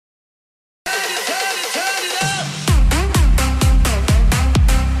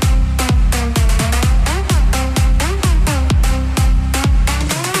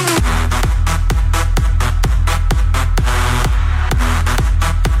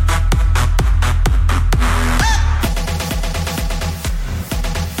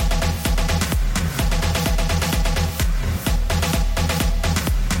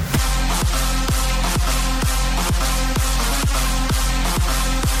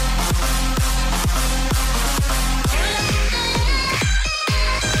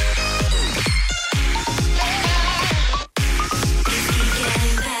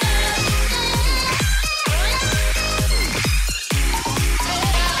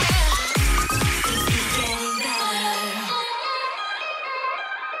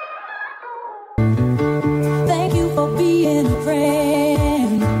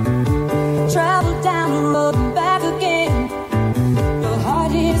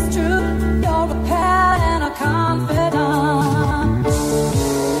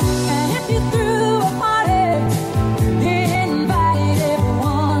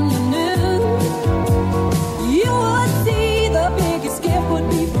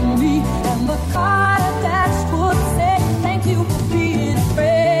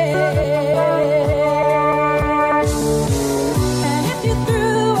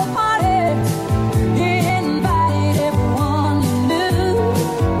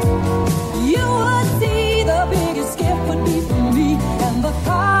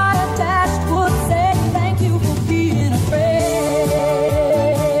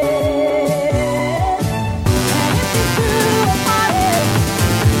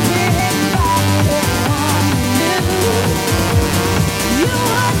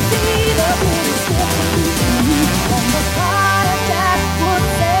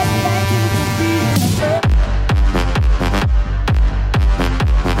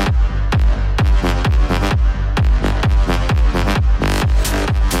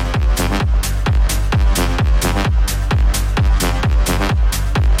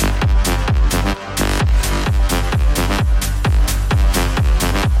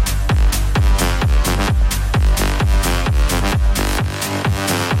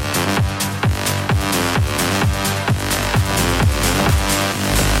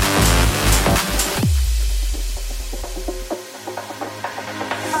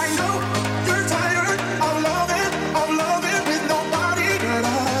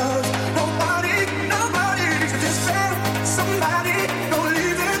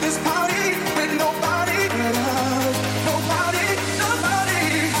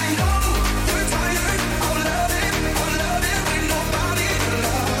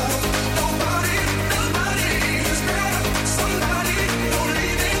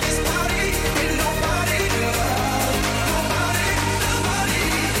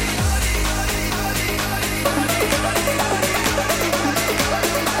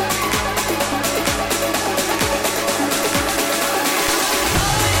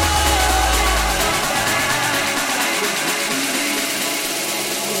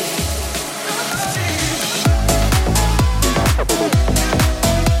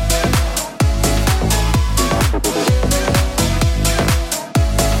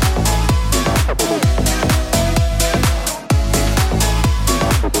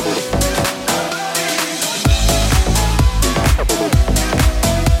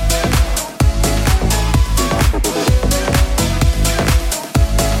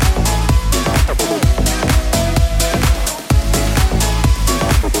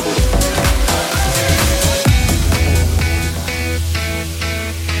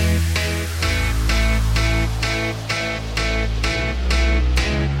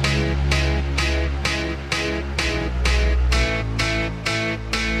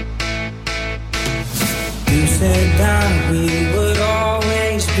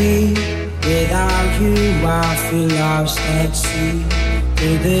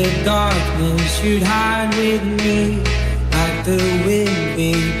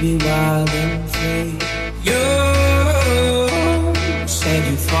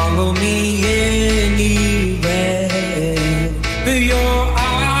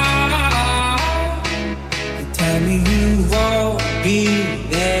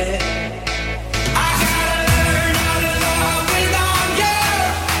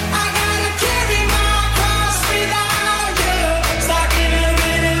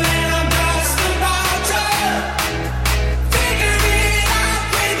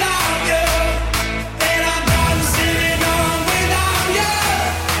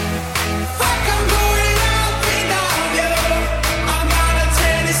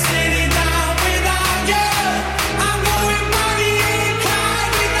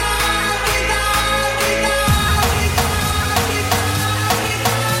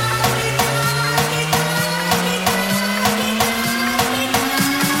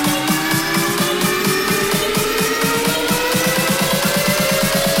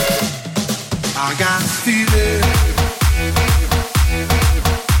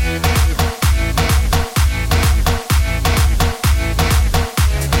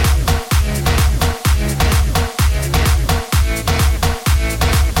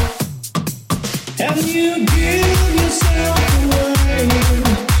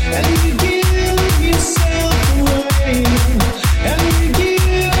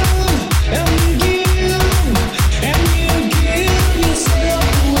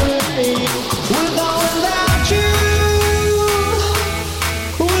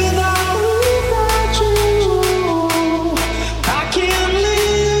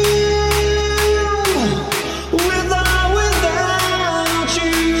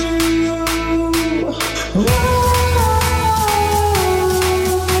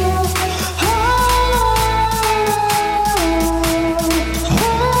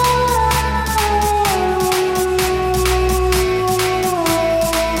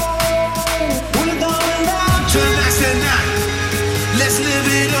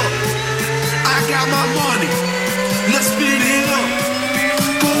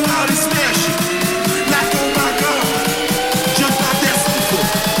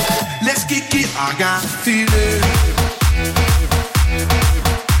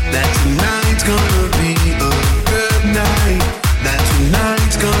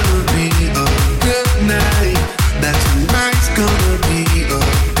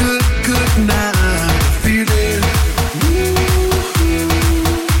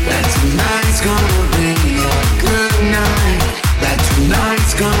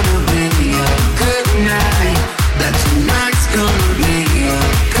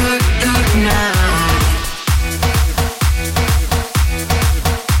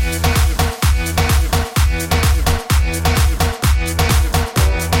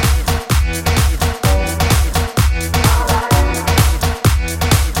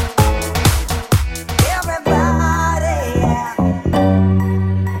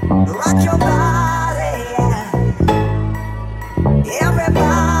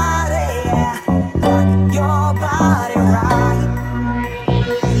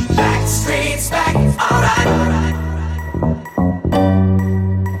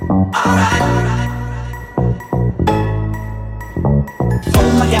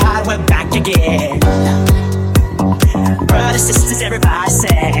begin. Brothers, sisters, everybody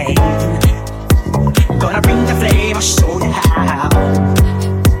say, gonna bring the flame, I'll show you how.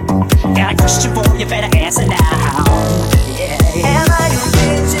 Got a question for you, better answer now. Yeah, yeah. Am I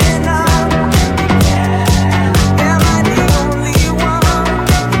original?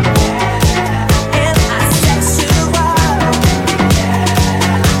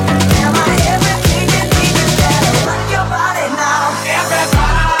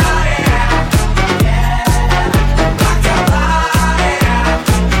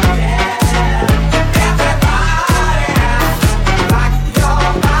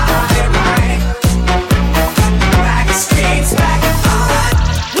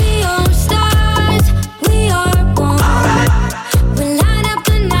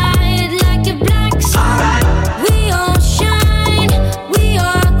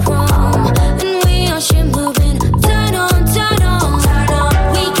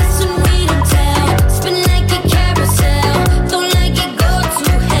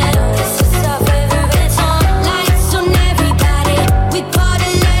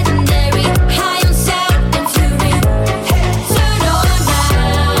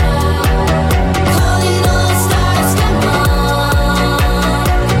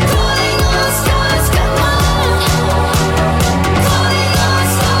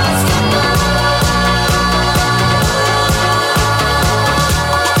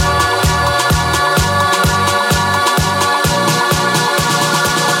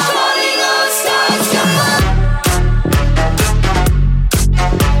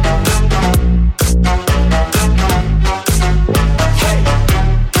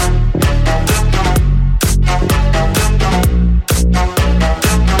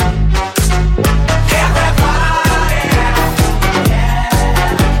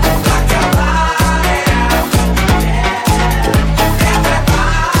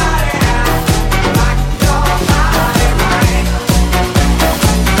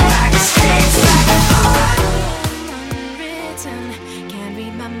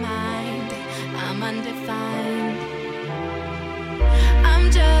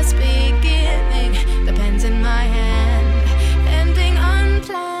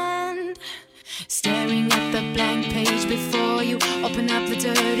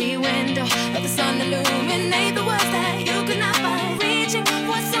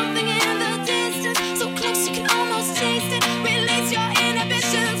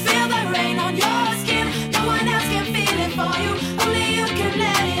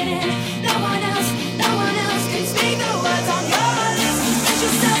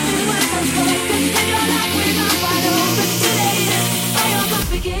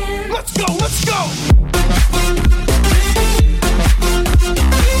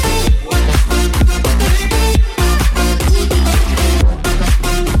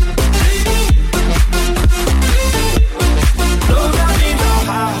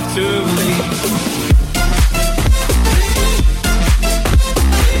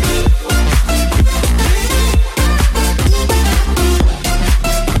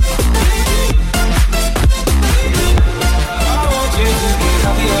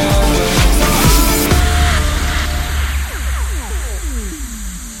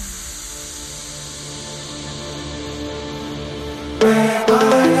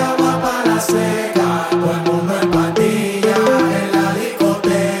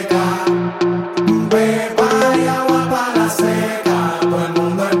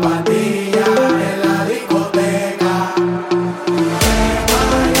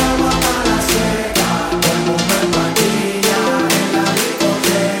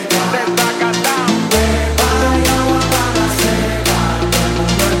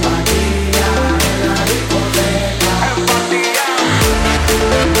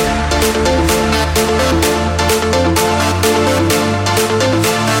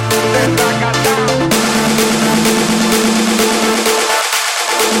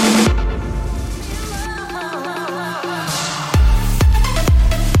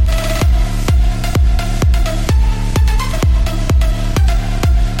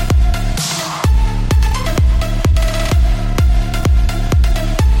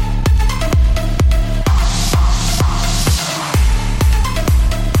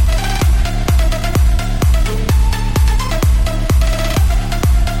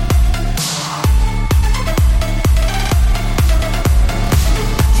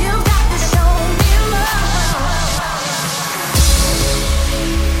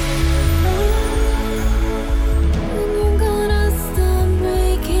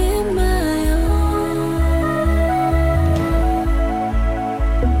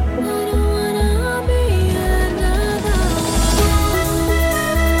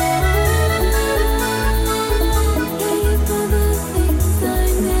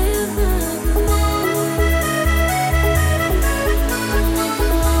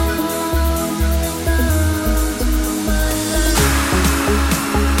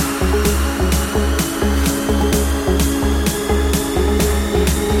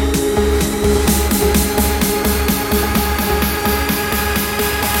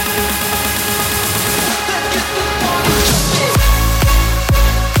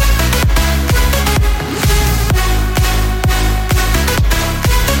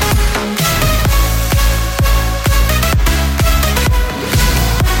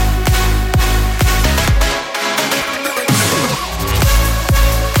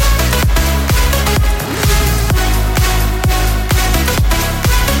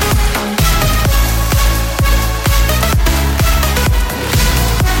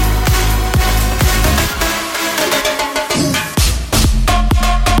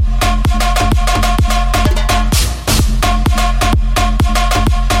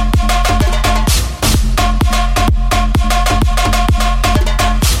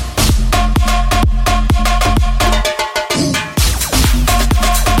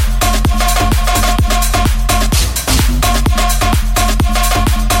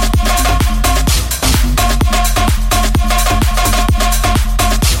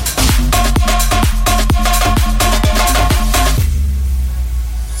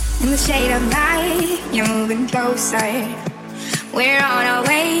 we're on our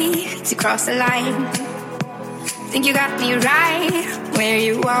way to cross the line. Think you got me right where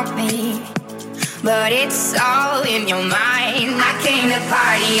you want me, but it's all in your mind. I came to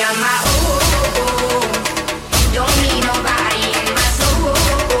party on my own. Don't need nobody in my soul.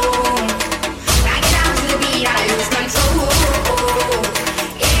 I get down to the beat, I lose control.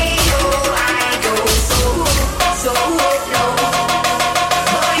 Yeah, oh, I go so low.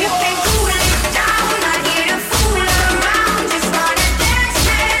 Boy, you can cool it down. Not here to fool around. Just wanna dance,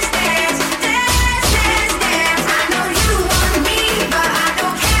 dance, dance, dance, dance, dance. I know you want me, but I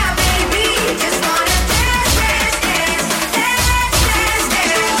don't care, baby. Just wanna dance, dance, dance, dance,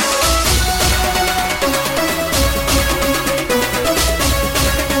 dance,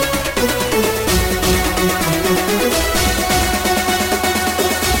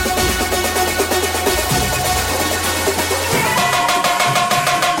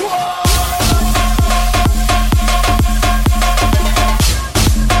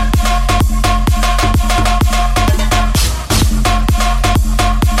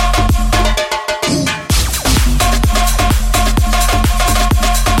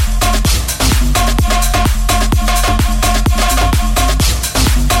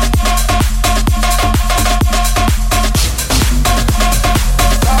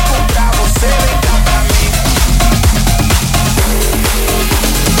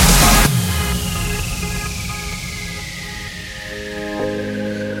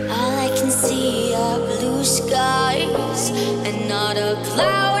 All I can see are blue skies and not a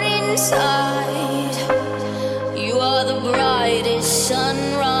cloud inside. You are the brightest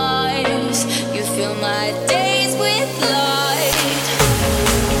sunrise. You fill my days with light.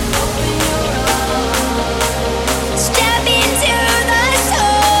 Open your eyes. Step into the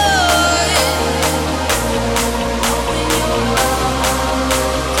sun. Open your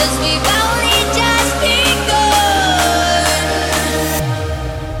eyes. 'Cause we've only just begun.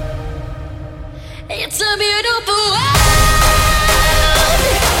 It's a beautiful world.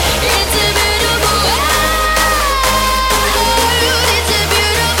 It's a beautiful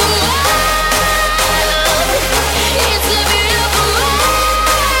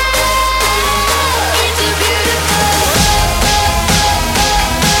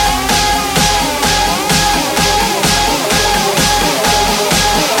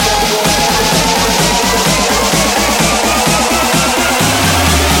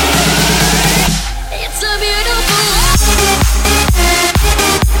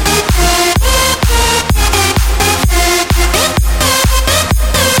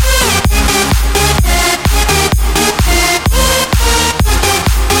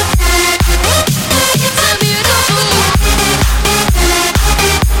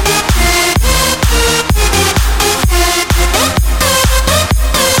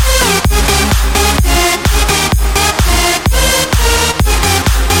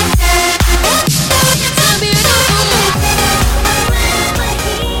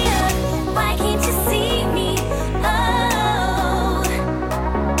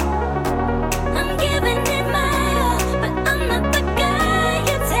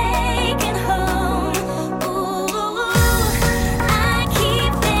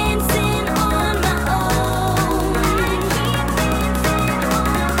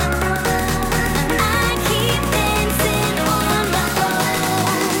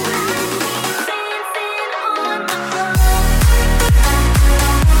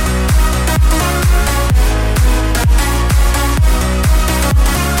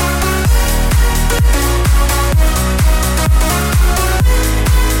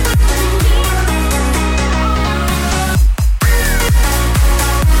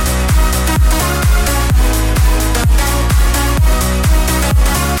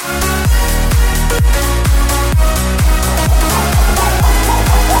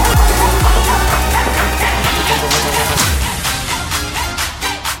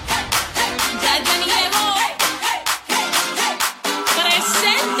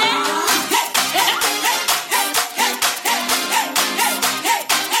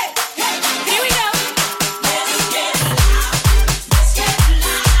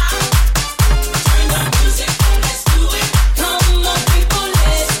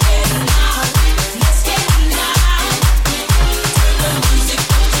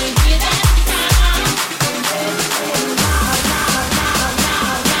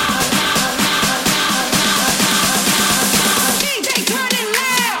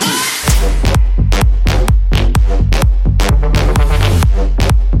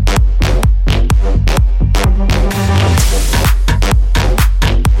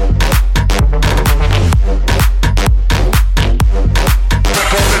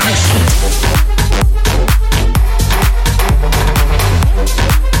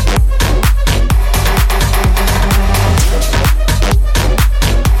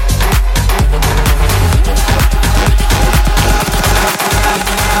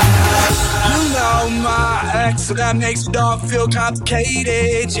that makes it all feel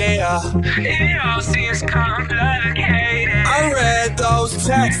complicated, yeah. It all seems complicated. I read those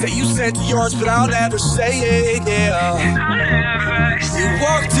texts that you sent to yours, but I'll never say it, yeah. I'll never You say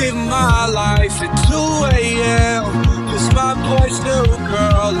walked in my life at 2 a.m. Cause my boy's new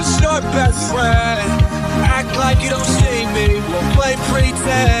girl is your best friend. Act like you don't see me, we'll play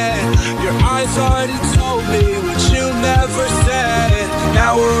pretend. Your eyes already told me what you never said.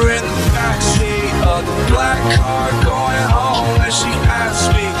 Now we're in the backseat of the black car going home, and she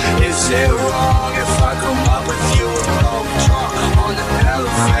asked me, is it wrong if I come up with you and go drunk on the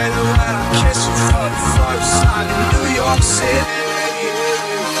elevator when I kiss you for the first time in New York City?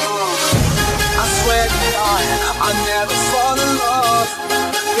 I swear to God, I never fall in love.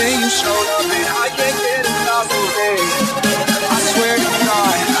 Then you showed up and I can't get enough of it. I swear to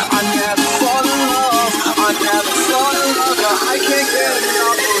God, I never fall in love. I never fall in love, but I can't get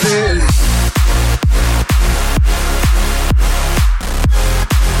enough of it.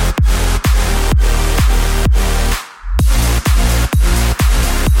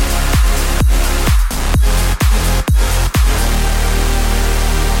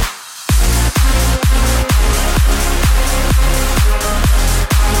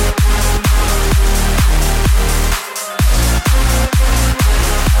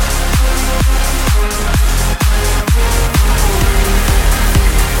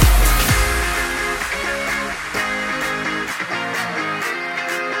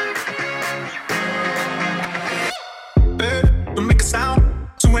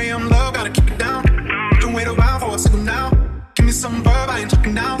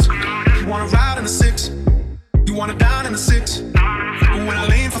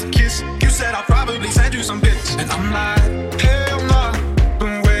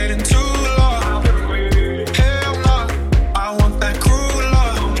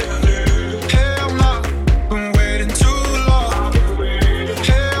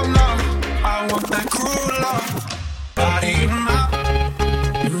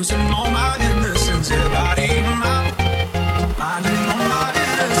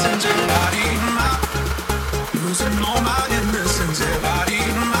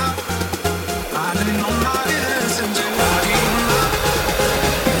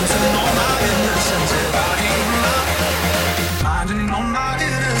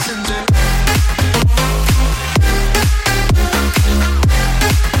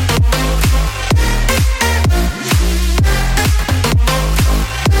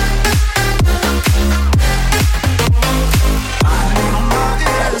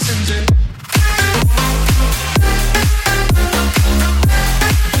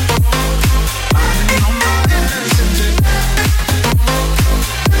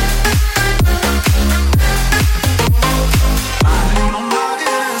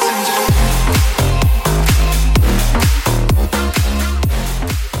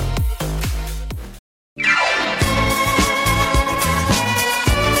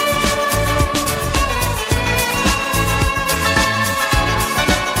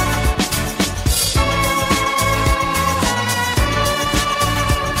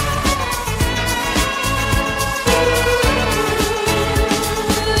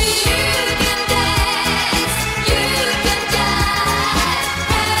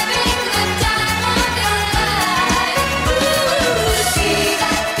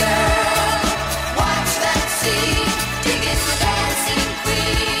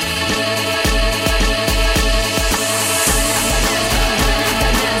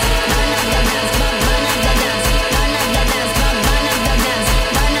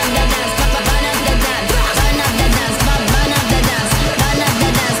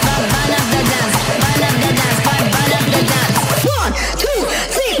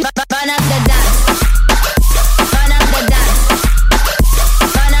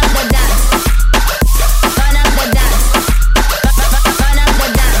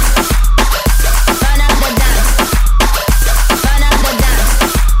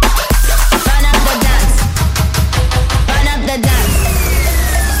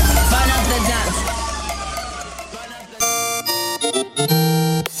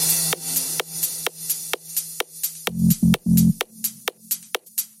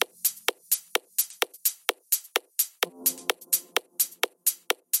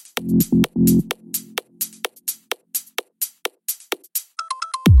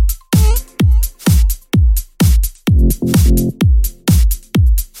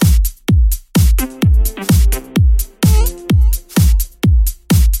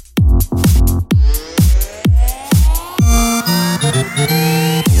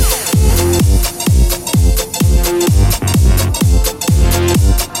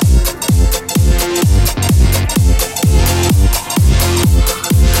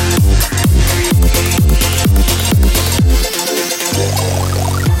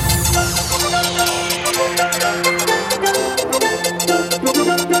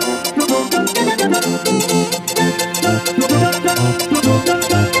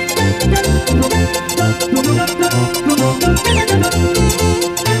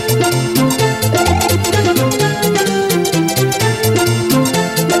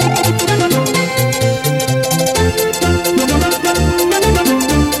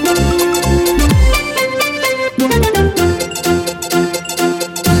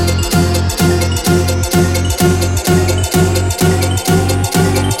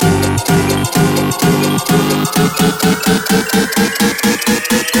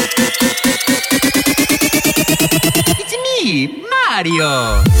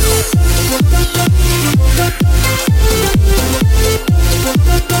 Radio.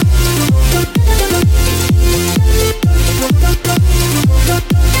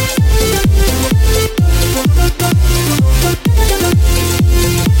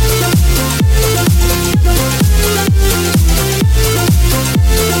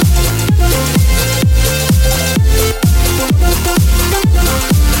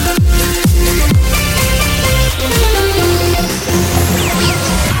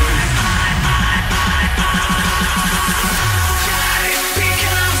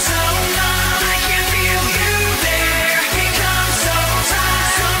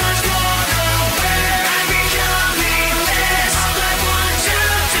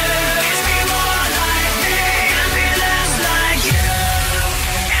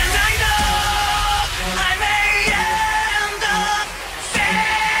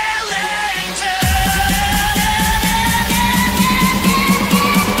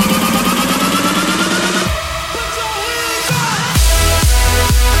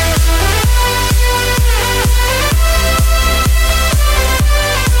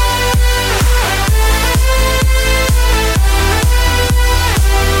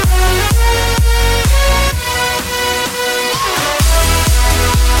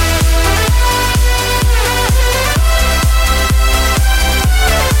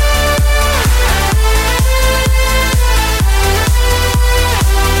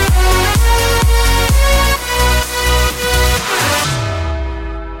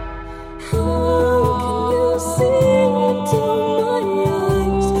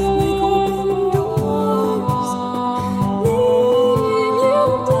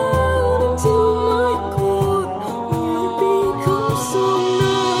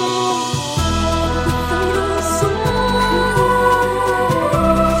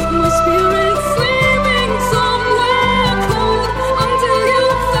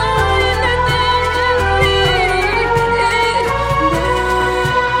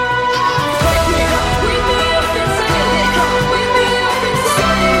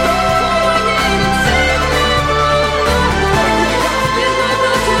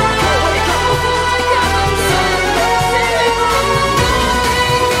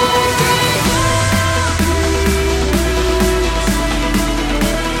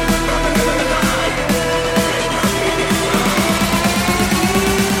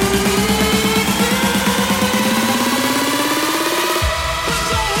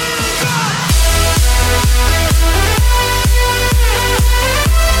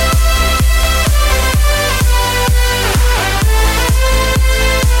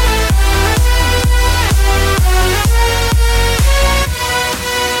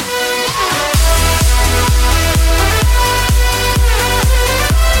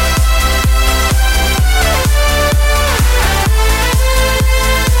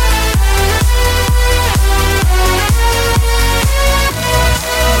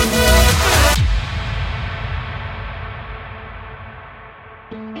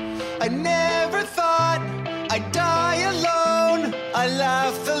 I never thought I'd die alone. I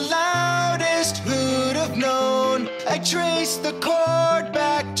laughed the loudest, who'd have known? I traced the cord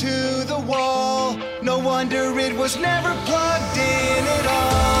back to the wall. No wonder it was never plugged in at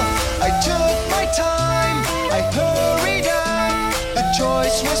all. I took my time, I hurried up. The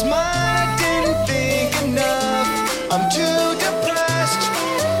choice was mine, I didn't think enough. I'm too depressed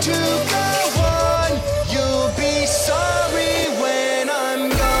to go on. You'll be sorry when I'm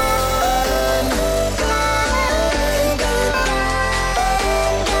gone. Gone,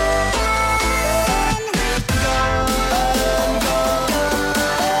 gone, gone, gone, gone.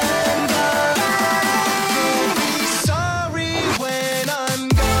 You'll be sorry when I'm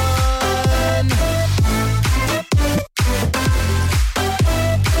gone.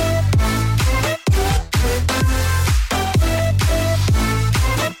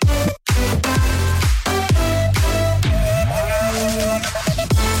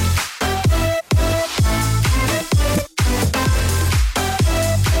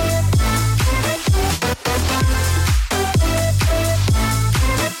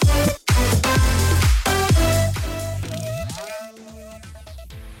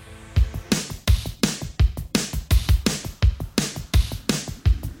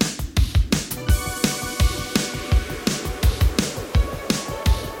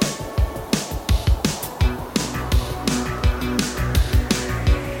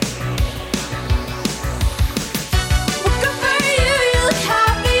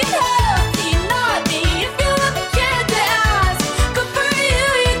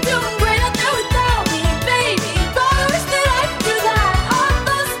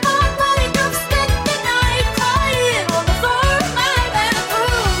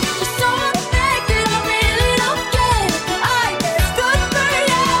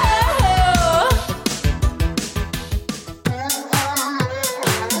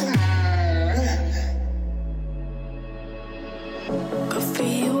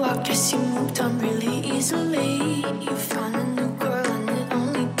 easily. You found a new girl and it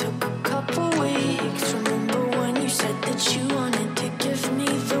only took a couple weeks. Remember when you said that you wanted to give me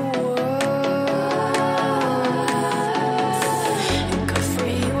the world? And good for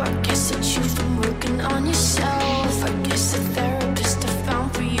you, I guess that you've been working on yourself. I guess the therapist I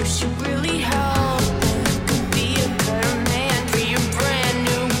found for you should really help. You could be a better man for your brand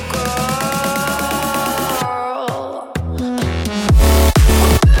new girl.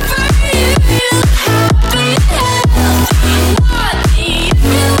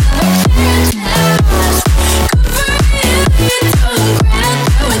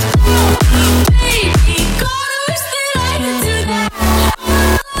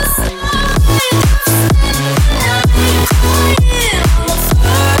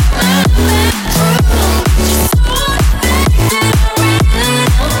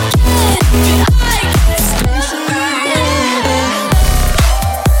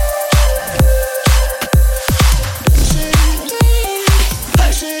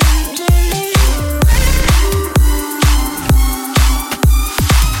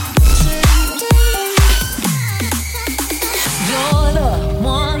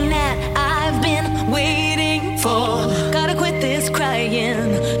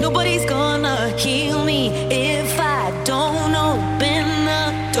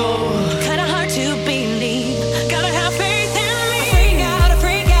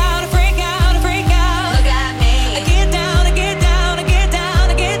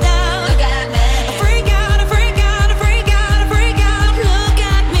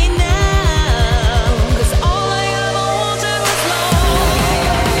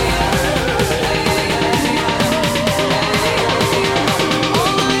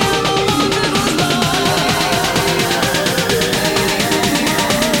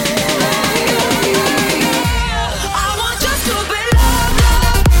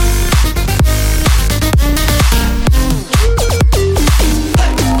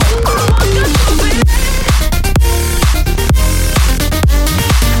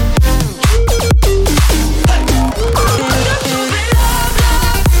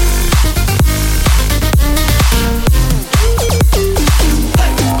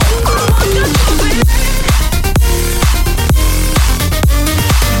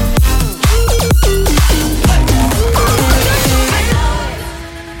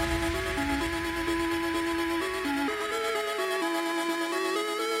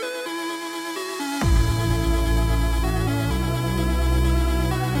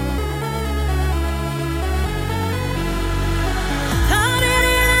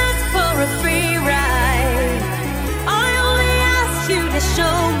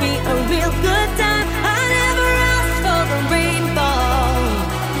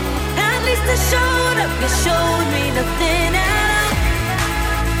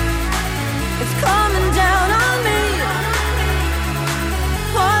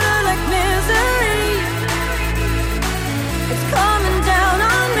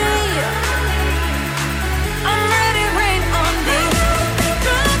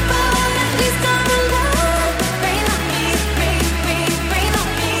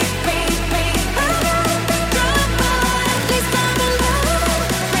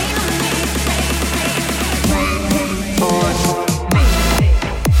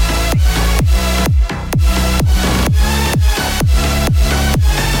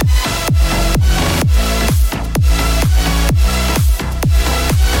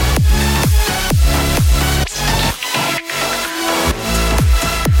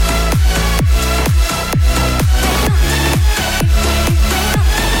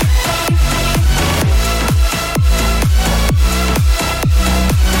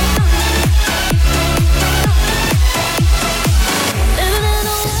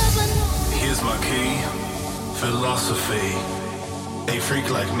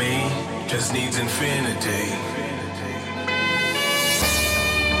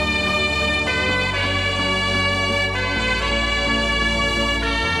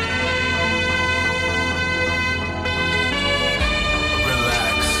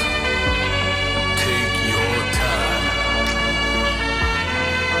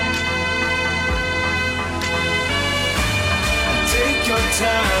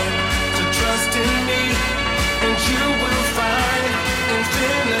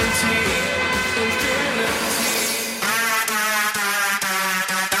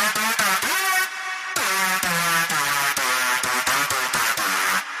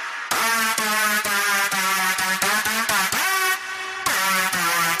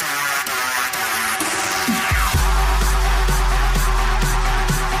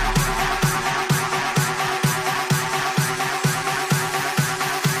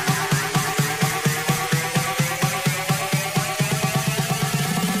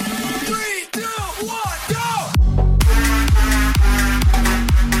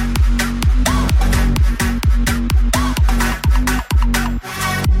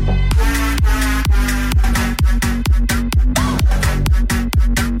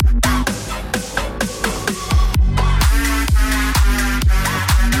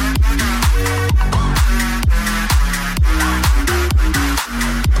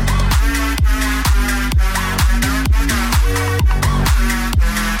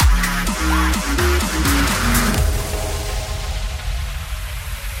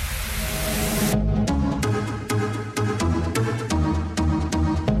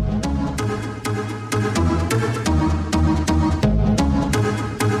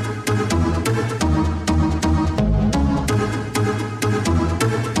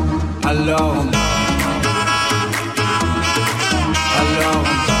 alone, alone, alone,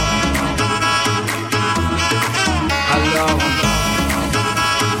 alone,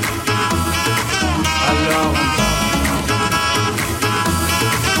 alone,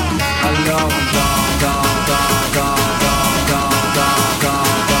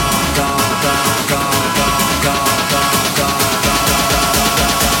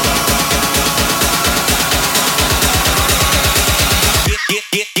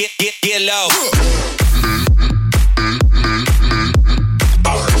 get low.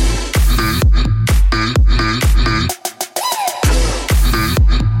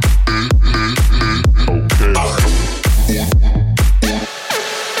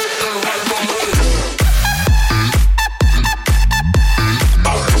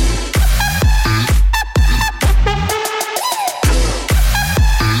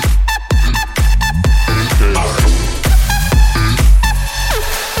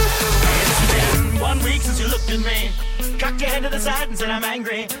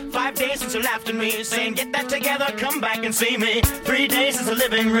 Saying get that together, come back and see me. 3 days since the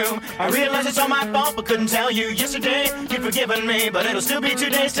living room. I realize it's all my fault, but couldn't tell you. Yesterday, you'd forgiven me, but it'll still be 2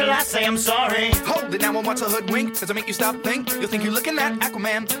 days till I say I'm sorry. Hold it now, I want a hoodwink. Does it make you stop think? You'll think you're looking at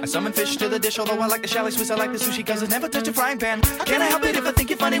Aquaman. I summon fish to the dish, although I like the chalet Swiss. I like the sushi, cause it's never touched a frying pan. Can't I help it if I think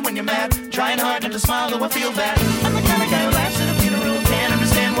you're funny when you're mad? Trying hard not to smile, though I feel bad. I'm the kind of guy who laughs at a funeral. Can't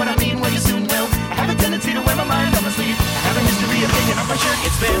understand what I mean, well you soon will. I have a tendency to wear my mind on my sleeve. I have a history of picking up my shirt.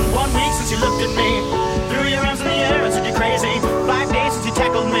 It's been 1 week since you looked at me. Threw your arms in the air and said you're crazy. 5 days since you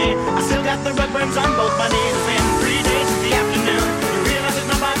tackled me. I still got the rug burns on both my knees. It's been 3 days since the afternoon. You realize it's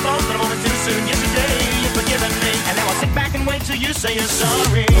not my fault, but I wanted too soon. Yesterday you've forgiven me, and now I'll sit back and wait till you say you're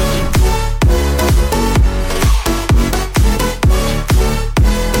sorry.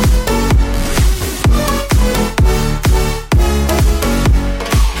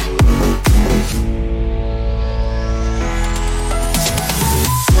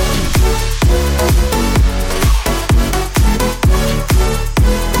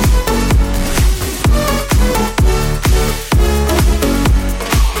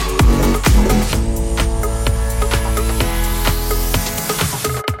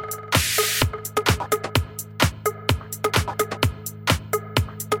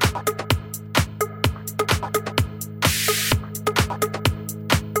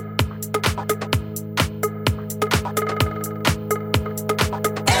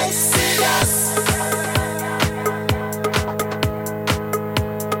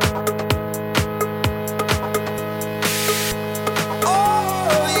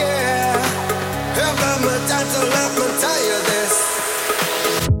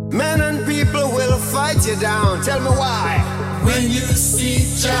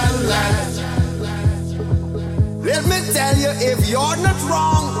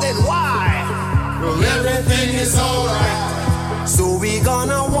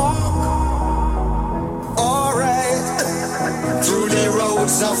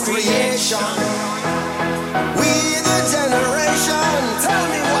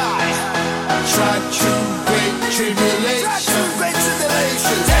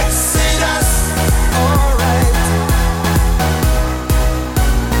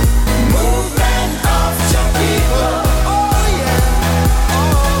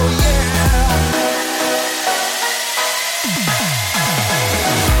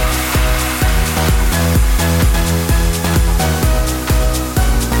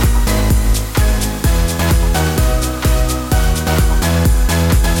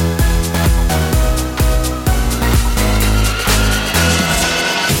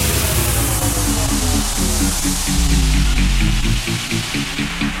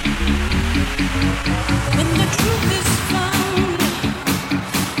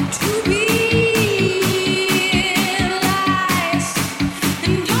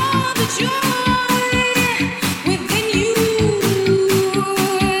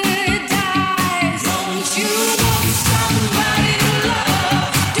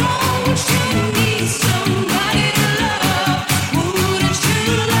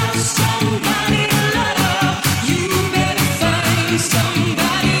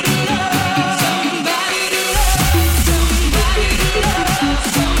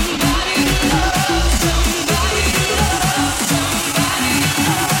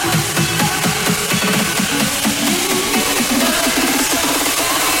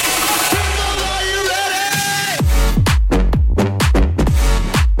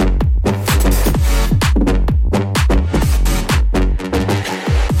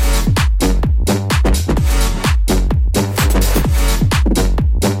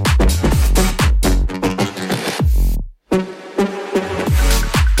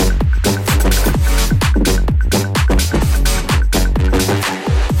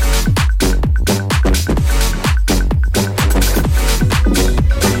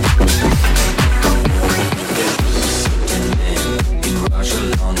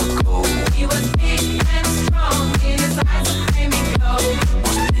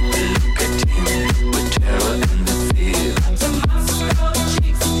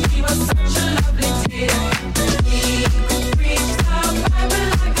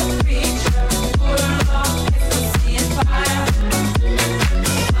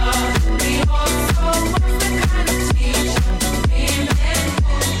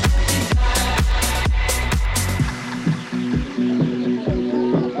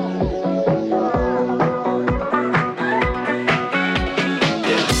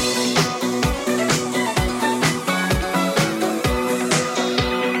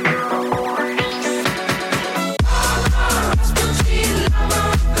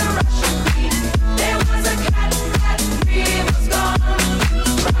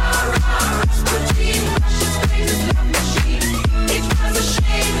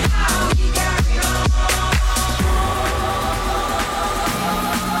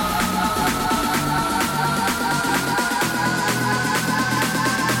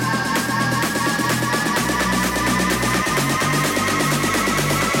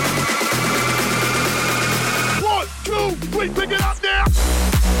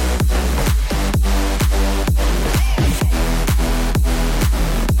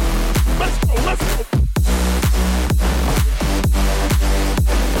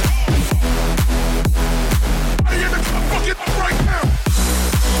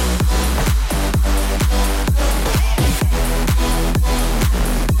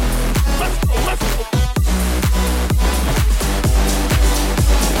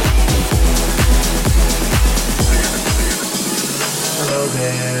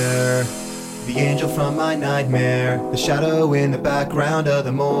 there. The angel from my nightmare, the shadow in the background of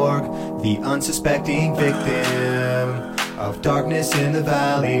the morgue, the unsuspecting victim of darkness in the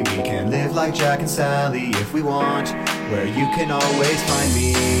valley. We can live like Jack and Sally if we want, where you can always find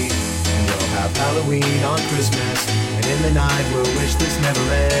me. And we'll have Halloween on Christmas, and in the night we'll wish this never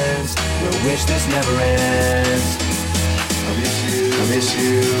ends. We'll wish this never ends. I miss you, I miss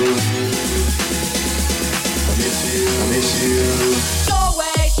you, I miss you, I miss you. Don't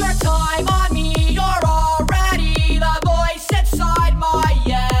waste your time on me, you're already the voice inside my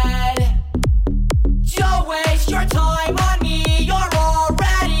head. Don't waste your time on me, you're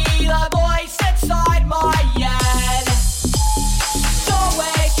already the voice inside my head. Don't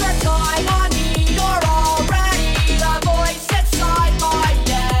waste your time on me, you're already the voice inside my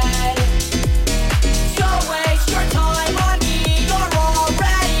head. Don't waste your time on me, you're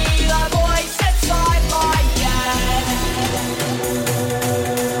already the voice inside my head.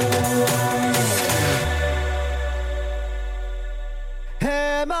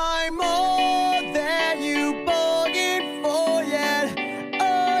 Am I more than you bargained for yet?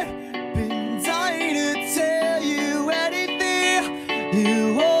 I've been dying to tell you anything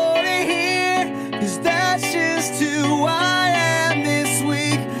you wanna hear, 'cause that's just who I am this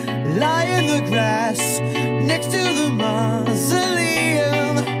week. Lie in the grass next to the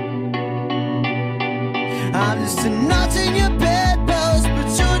mausoleum. I'm just a knot in your bedpost, but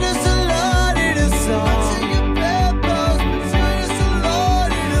you're just a lot in a song.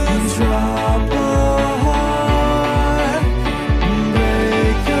 Drop a heart,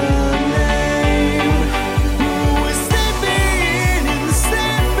 break a name. We're sleeping in the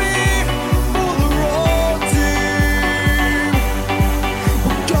sleeping for the wrong team.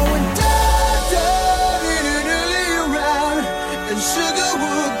 We're going down, down in an early round, and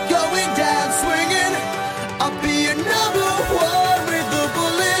Sugarwood going down swinging. I'll be your number one with the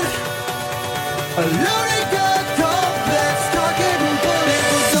bullet. A loaded gun complex, target and bullet.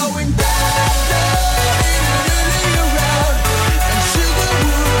 We're going down, down in an early round, and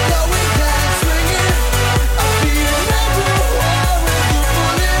Sugarwood going down swinging. I'll be your number one with the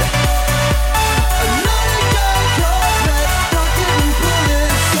bullet. A loaded gun complex, target and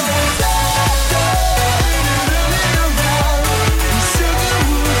bullet. Going down, down in an early round, and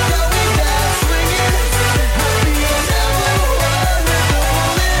Sugarwood going down swinging. I'll be your number one with the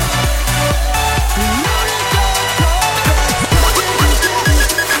bullet. A loaded gun complex, target and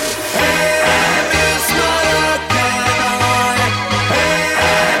bullet. Hey, Miss Mother Caroline. Hey,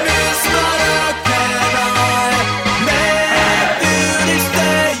 Miss Mother Caroline. Maybe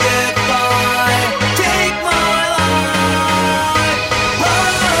stay if I take my life. Oh,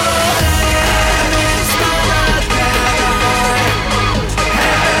 hey, Miss Mother Caroline.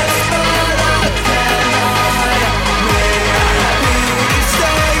 Hey, Miss Mother Caroline. Maybe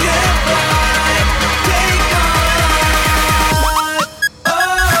stay if I take my life.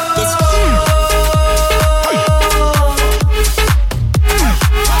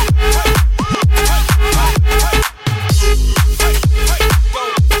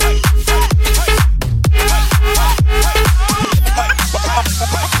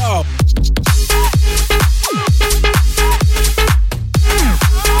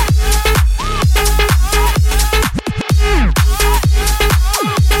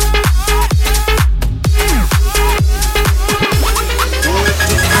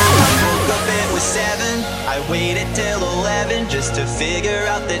 Woke up, it was 7. I waited till 11 just to figure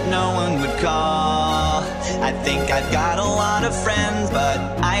out that no one would call. I think I've got a lot of friends, but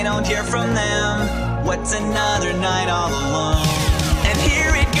I don't hear from them. What's another night all alone? And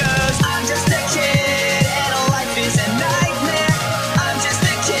here it goes. I'm just a kid, and life is a nightmare. I'm just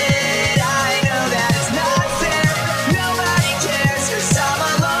a kid, I know that it's not fair. Nobody cares, 'cause I'm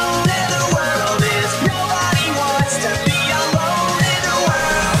alone and the world is. Nobody wants to be alone in the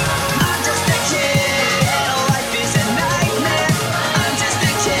world. I'm just a kid, and life is a nightmare. I'm just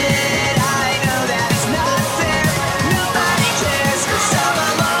a kid, I know that it's not fair. Nobody cares, 'cause I'm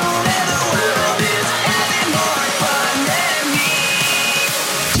alone and the world is having more fun than me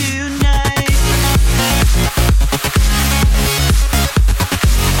tonight.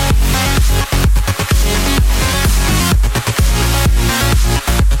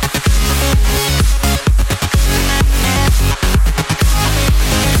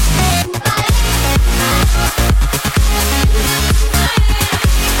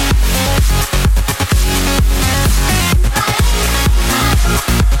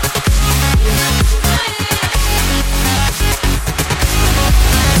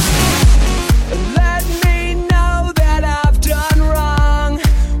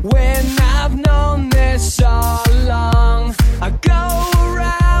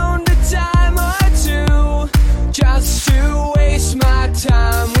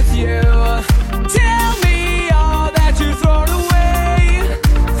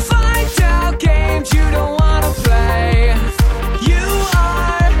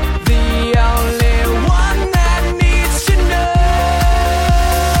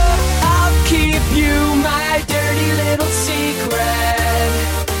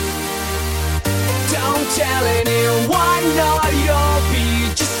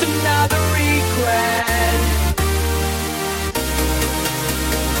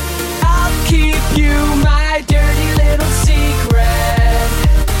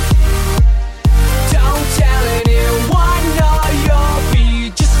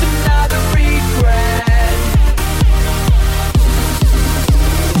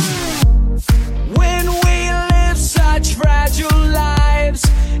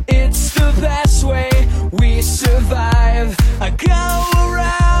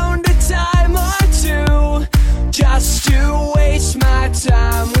 waste my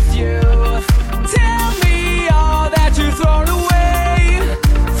time with you. Tell me all that you've thrown away.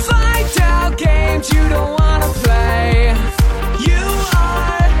 Find out games you don't wanna play. You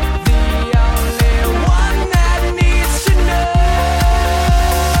are the only one that needs to know.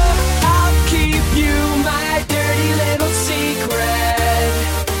 I'll keep you my dirty little secret.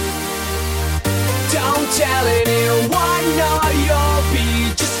 Don't tell anyone, or you'll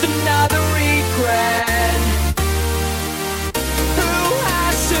be just another regret. Who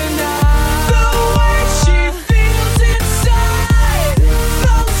has to know the way she feels inside?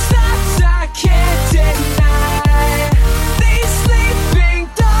 Those thoughts I can't deny. These sleeping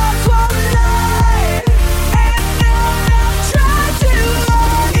dogs won't lie. And I'll try to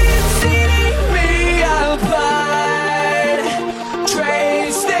hide. It's eating me apart.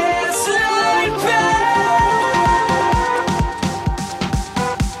 Trace this light back.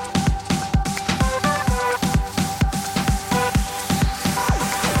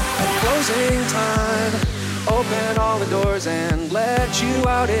 Closing time. Open all the doors and let you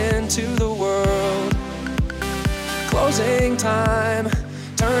out into the world. Closing time.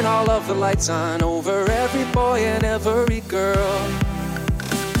 Turn all of the lights on over every boy and every girl.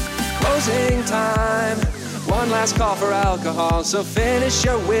 Closing time. One last call for alcohol, so finish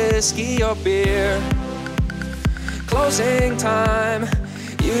your whiskey or beer. Closing time.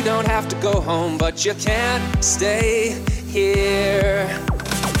 You don't have to go home, but you can't stay here.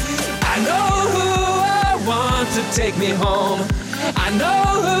 I know who I want to take me home. I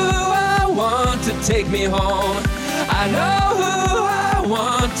know who I want to take me home. I know who I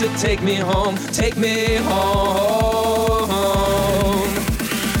want to take me home. Take me home.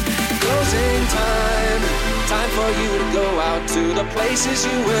 Closing time. Time for you to go out to the places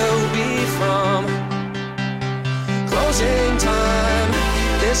you will be from. Closing time.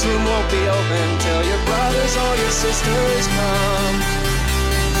 This room won't be open till your brothers or your sisters come.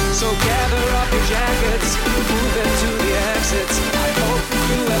 So gather up your jackets, move into the exits. I hope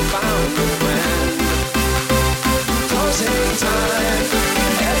you have found a friend. Closing time.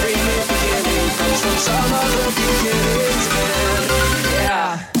 Every new beginning comes from some other beginning's end.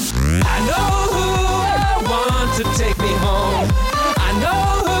 Yeah. I know who I want to take me home. I know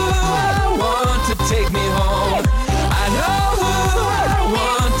who I want to take me home. I know who I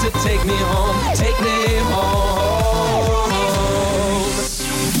want to take me home. Take me home.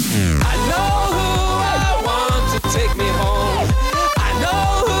 I know who I want to take me home. I know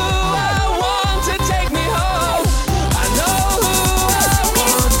who I want to take me home. I know who I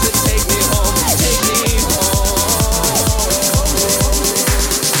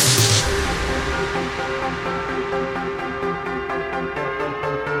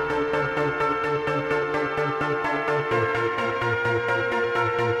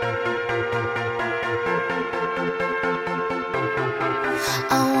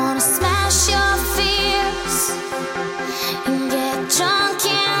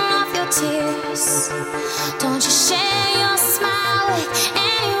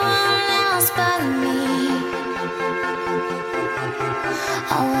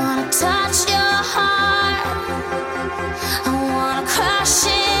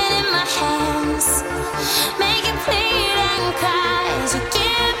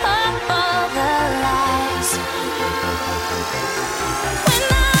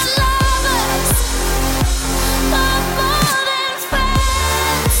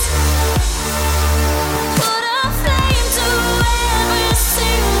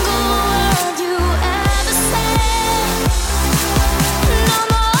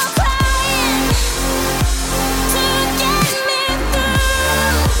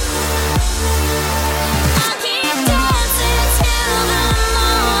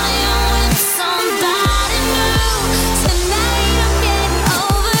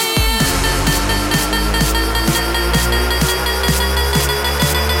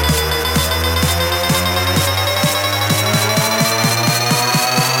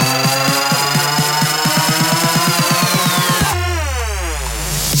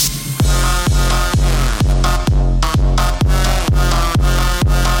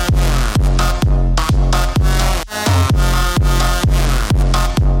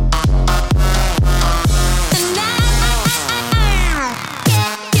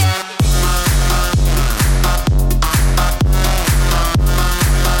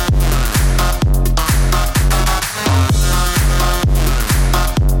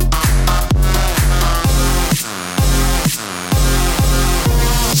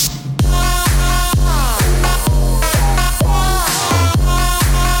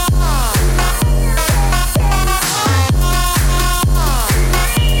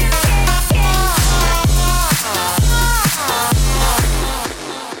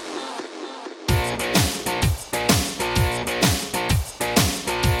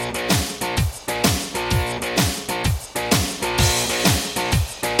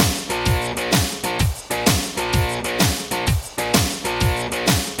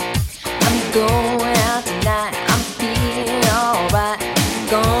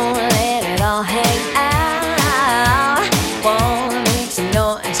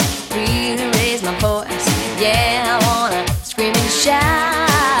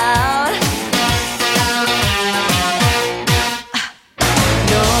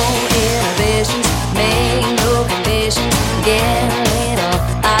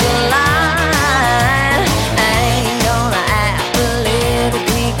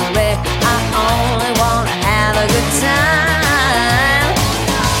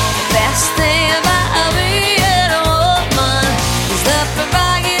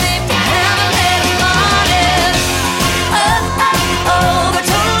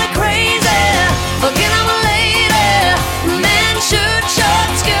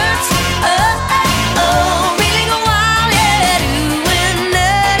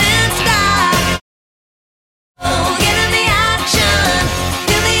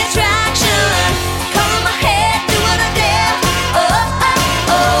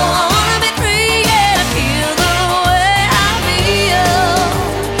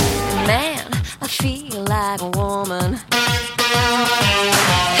like a woman.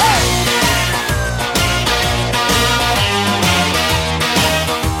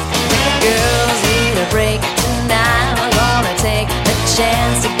 Girls need a break tonight. We're gonna take a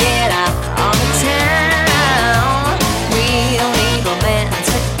chance to get out on the town. We don't need romance,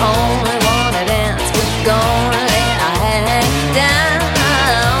 we only wanna dance. We're gonna let our hang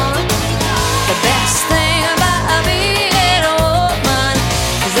down. The best thing about being a woman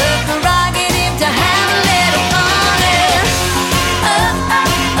is the prerogative to have a little fun. Oh, oh,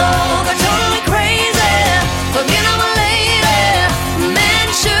 oh, go totally crazy. Forget I'm a lady. Men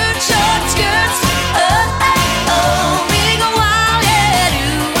shirt, short skirts. Oh, oh, oh, really go wild, yeah.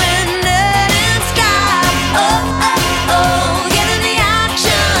 Doing dirt and sky. Oh, oh, oh, get in the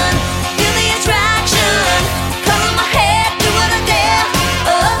action. Feel the attraction. Color my hair, do what I dare.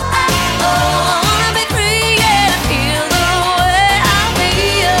 Oh, oh, oh, I wanna be free, yeah. Feel the way I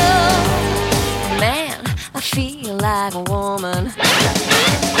feel. Man, I feel like a woman.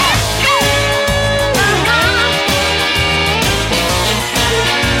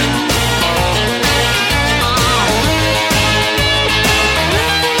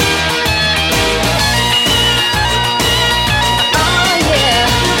 Oh yeah,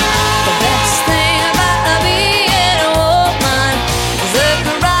 the best thing about being a woman is the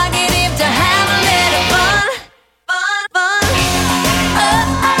prerogative to have a little fun, fun, fun. Oh,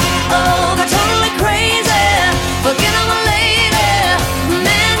 oh, oh, go totally crazy. Forget I'm a lady.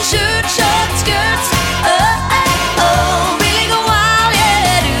 Men shirt, short skirts. Oh, oh, oh, really go wild,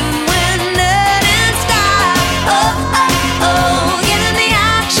 yeah. Doing dirt and sky. Oh, oh, oh, get in the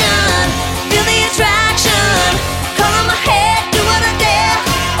action. Feel the attraction. Color my hair, do what I dare.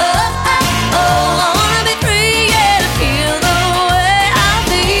 Oh, oh, oh, I wanna be free, yeah. To feel the way I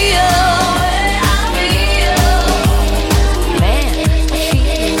feel. Man, I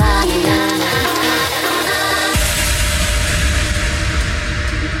feel like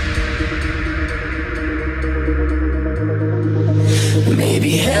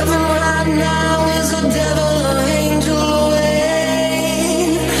maybe heaven right now is a devil or angel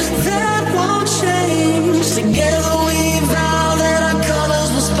away. That won't change. Together we vow that our colors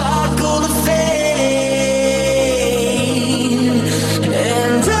will sparkle to fame.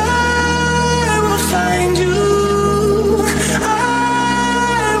 And I will find you. I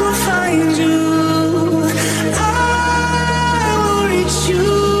will find you. I will reach you.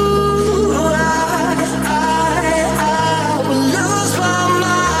 I will lose my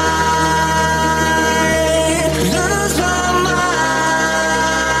mind. Lose my mind.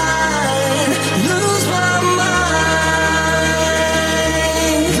 Lose my mind.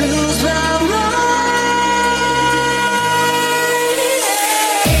 Lose my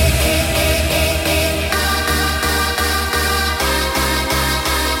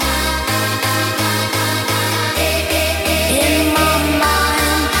in my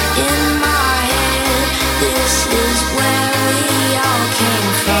mind, in my head, this is where we all came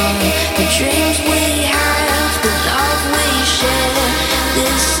from. The dreams we have, the love we share,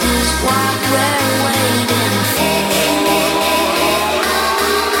 this is what we're waiting for.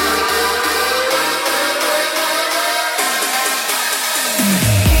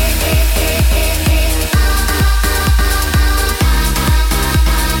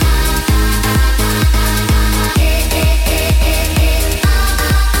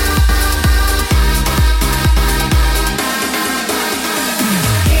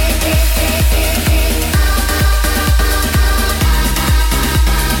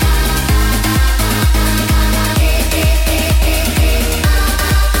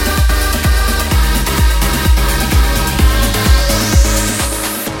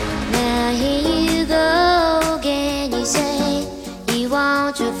 Now here you go again. You say you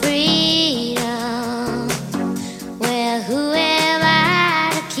want your freedom. Well, who am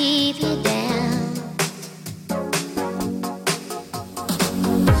I to keep you down?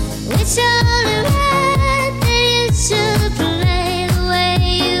 It's only right that you should play the way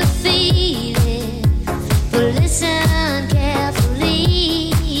you feel it. But listen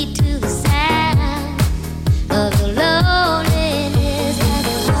carefully to the sound of the loneliness that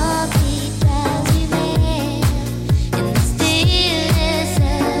the heartbeat drives you mad. In the stillness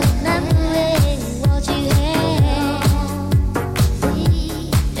of memory, what you have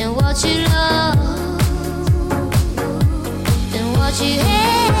and what you love and what you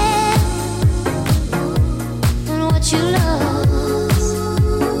have and what you lose.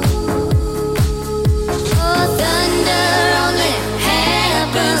 Oh, thunder only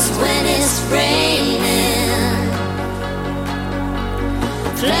happens when it's raining.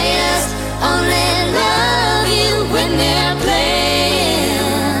 Players only love you when they're playing.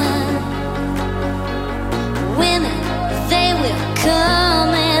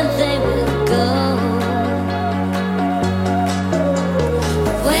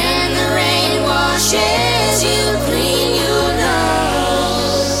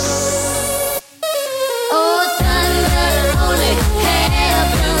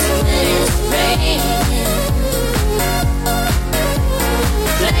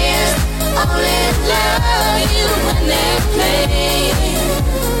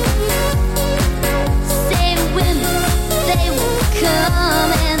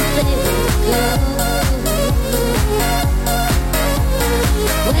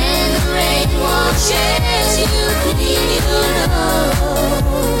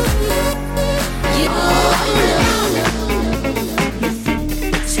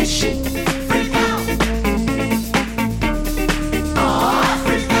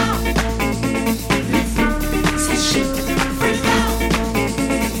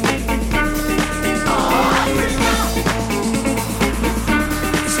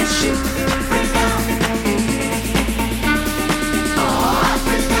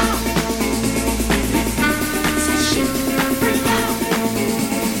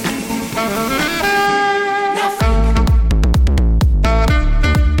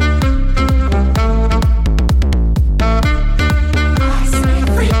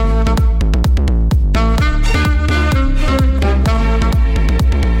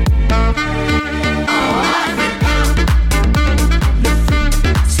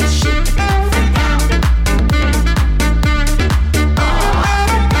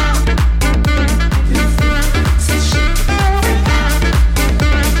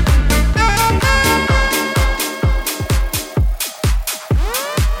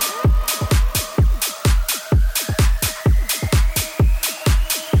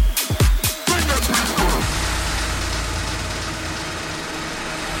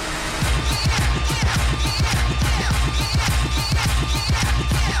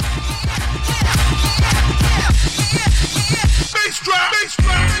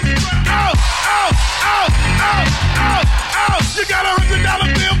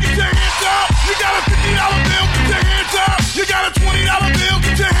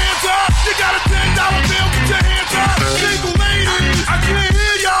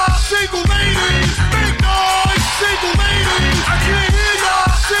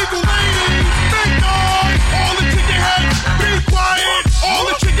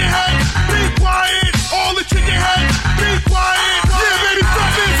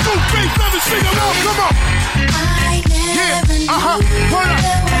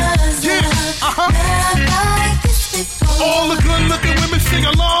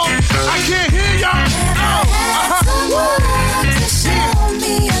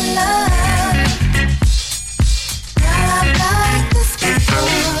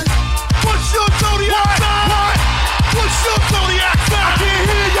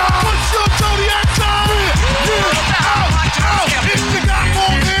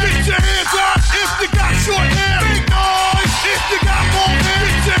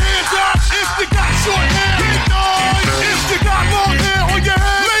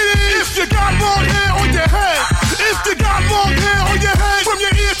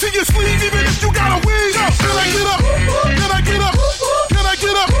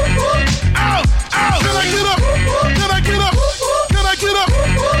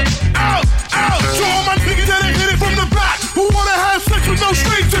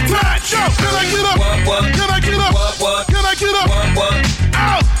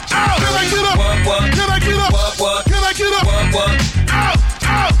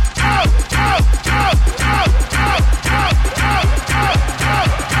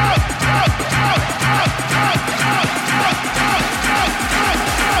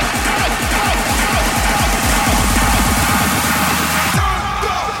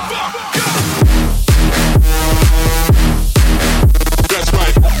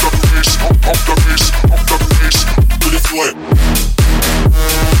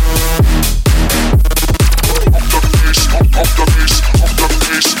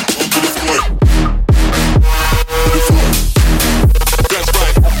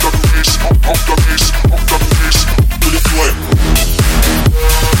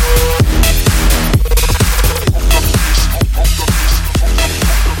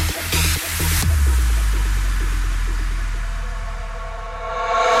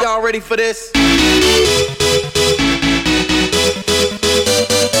 ready for this?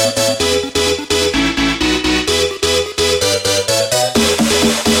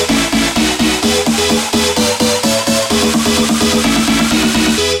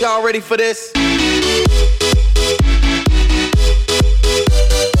 Y'all ready for this?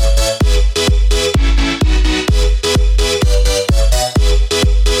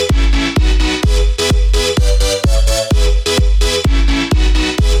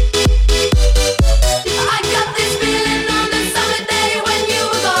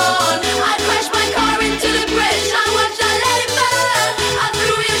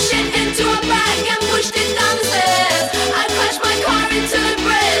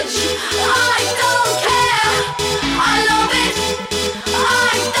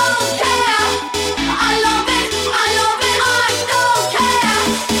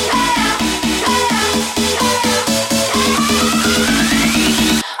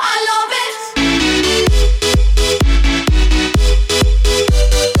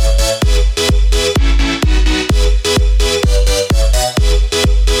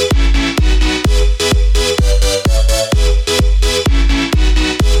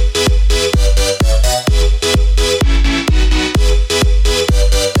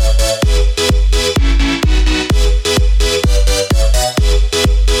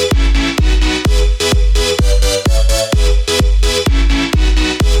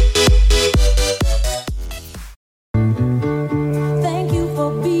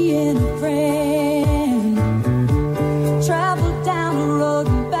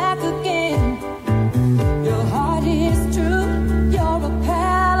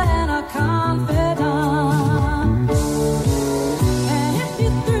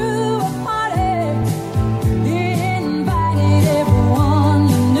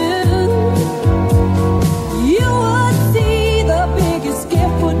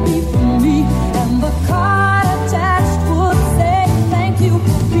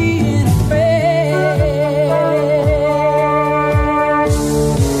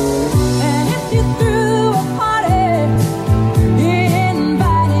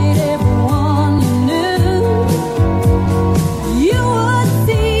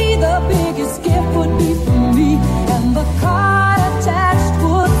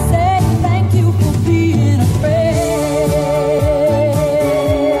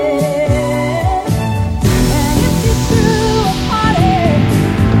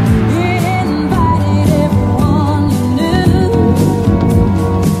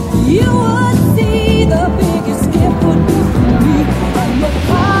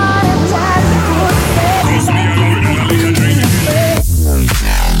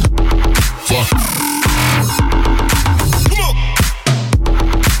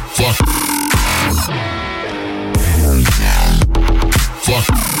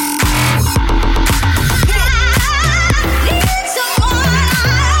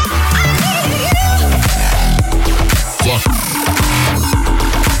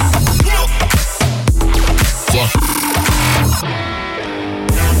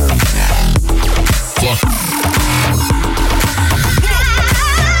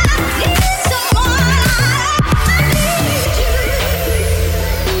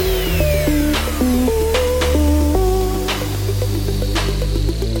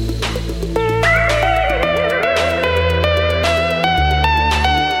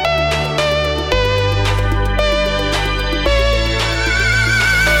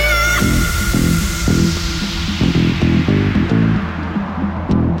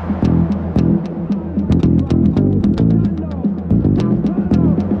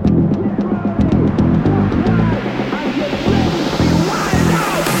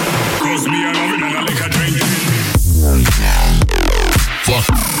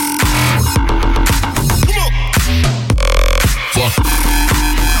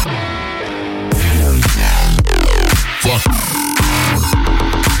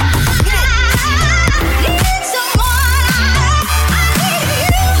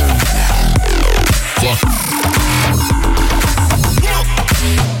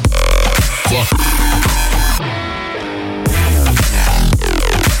 Fuck.